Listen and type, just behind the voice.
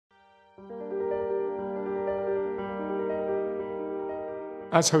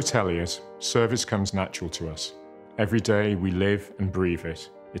As hoteliers, service comes natural to us. Every day we live and breathe it.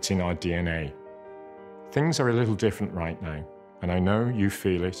 It's in our DNA. Things are a little different right now, and I know you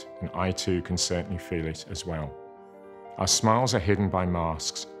feel it, and I too can certainly feel it as well. Our smiles are hidden by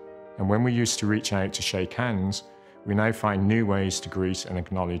masks, and when we used to reach out to shake hands, we now find new ways to greet and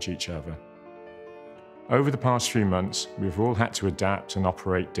acknowledge each other. Over the past few months, we've all had to adapt and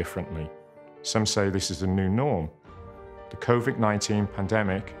operate differently. Some say this is the new norm. The COVID-19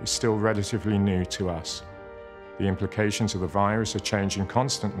 pandemic is still relatively new to us. The implications of the virus are changing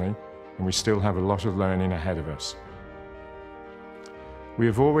constantly, and we still have a lot of learning ahead of us. We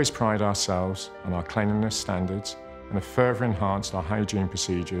have always prided ourselves on our cleanliness standards and have further enhanced our hygiene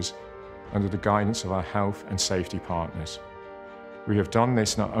procedures under the guidance of our health and safety partners. We have done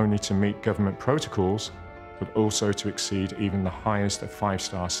this not only to meet government protocols, but also to exceed even the highest of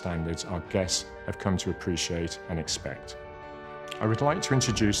 5-star standards our guests have come to appreciate and expect. I would like to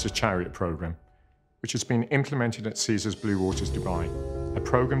introduce the Chariot Program, which has been implemented at Caesars Bluewaters Dubai, a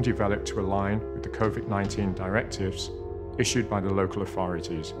program developed to align with the COVID-19 directives issued by the local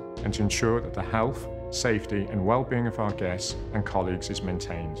authorities and to ensure that the health, safety and well-being of our guests and colleagues is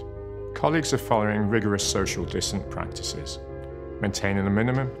maintained. Colleagues are following rigorous social distance practices, maintaining a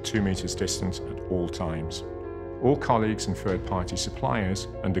minimum 2 meters distance at all times. All colleagues and third-party suppliers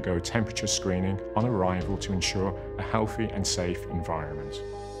undergo temperature screening on arrival to ensure a healthy and safe environment.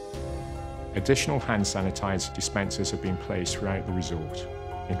 Additional hand sanitizer dispensers have been placed throughout the resort,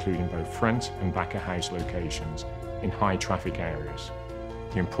 including both front and back of house locations in high traffic areas.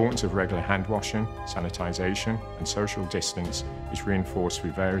 The importance of regular hand washing, sanitisation and social distance is reinforced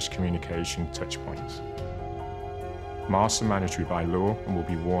through various communication touchpoints. Masks are mandatory by law and will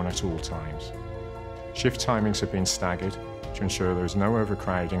be worn at all times. Shift timings have been staggered to ensure there is no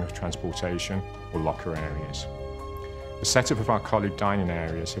overcrowding of transportation or locker areas. The setup of our colleague dining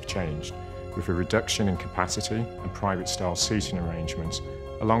areas have changed, with a reduction in capacity and private-style seating arrangements,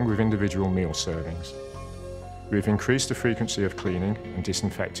 along with individual meal servings. We have increased the frequency of cleaning and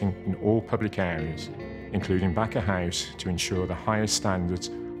disinfecting in all public areas, including back of house, to ensure the highest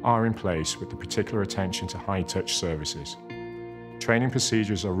standards are in place with the particular attention to high-touch services. Training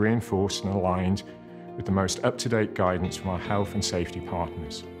procedures are reinforced and aligned with the most up-to-date guidance from our health and safety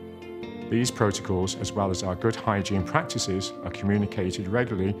partners. These protocols, as well as our good hygiene practices, are communicated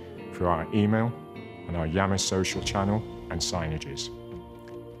regularly through our email and our Yammer social channel and signages.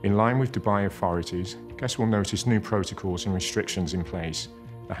 In line with Dubai authorities, guests will notice new protocols and restrictions in place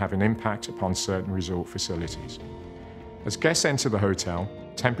that have an impact upon certain resort facilities. As guests enter the hotel,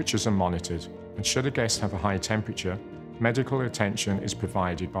 temperatures are monitored, and should a guest have a high temperature, medical attention is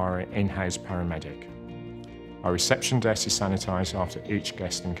provided by our in-house paramedic. Our reception desk is sanitised after each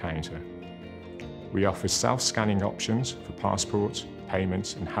guest encounter. We offer self-scanning options for passports,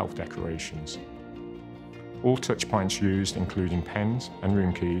 payments and health declarations. All touchpoints used, including pens and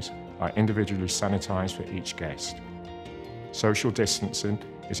room keys, are individually sanitised for each guest. Social distancing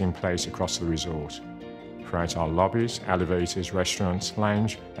is in place across the resort, throughout our lobbies, elevators, restaurants,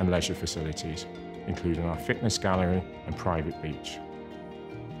 lounge and leisure facilities, including our fitness gallery and private beach.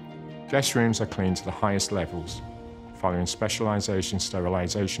 Guest rooms are cleaned to the highest levels, following specialisation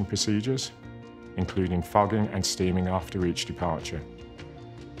sterilisation procedures, including fogging and steaming after each departure.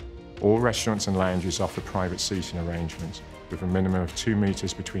 All restaurants and lounges offer private seating arrangements with a minimum of 2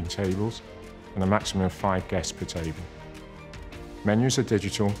 meters between tables and a maximum of 5 guests per table. Menus are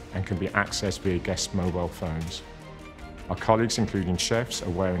digital and can be accessed via guest mobile phones. Our colleagues, including chefs, are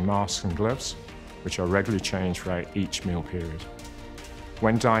wearing masks and gloves, which are regularly changed throughout each meal period.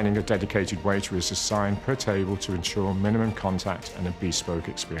 When dining, a dedicated waiter is assigned per table to ensure minimum contact and a bespoke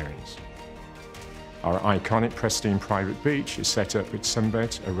experience. Our iconic pristine private beach is set up with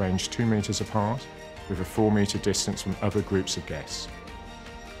sunbeds arranged 2 meters apart, with a 4 meter distance from other groups of guests.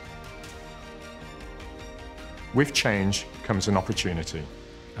 With change comes an opportunity,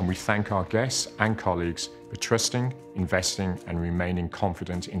 and we thank our guests and colleagues for trusting, investing and remaining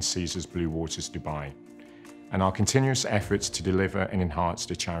confident in Caesars Bluewaters Dubai, and our continuous efforts to deliver and enhance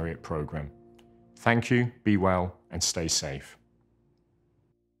the Chariot Program. Thank you, be well and stay safe.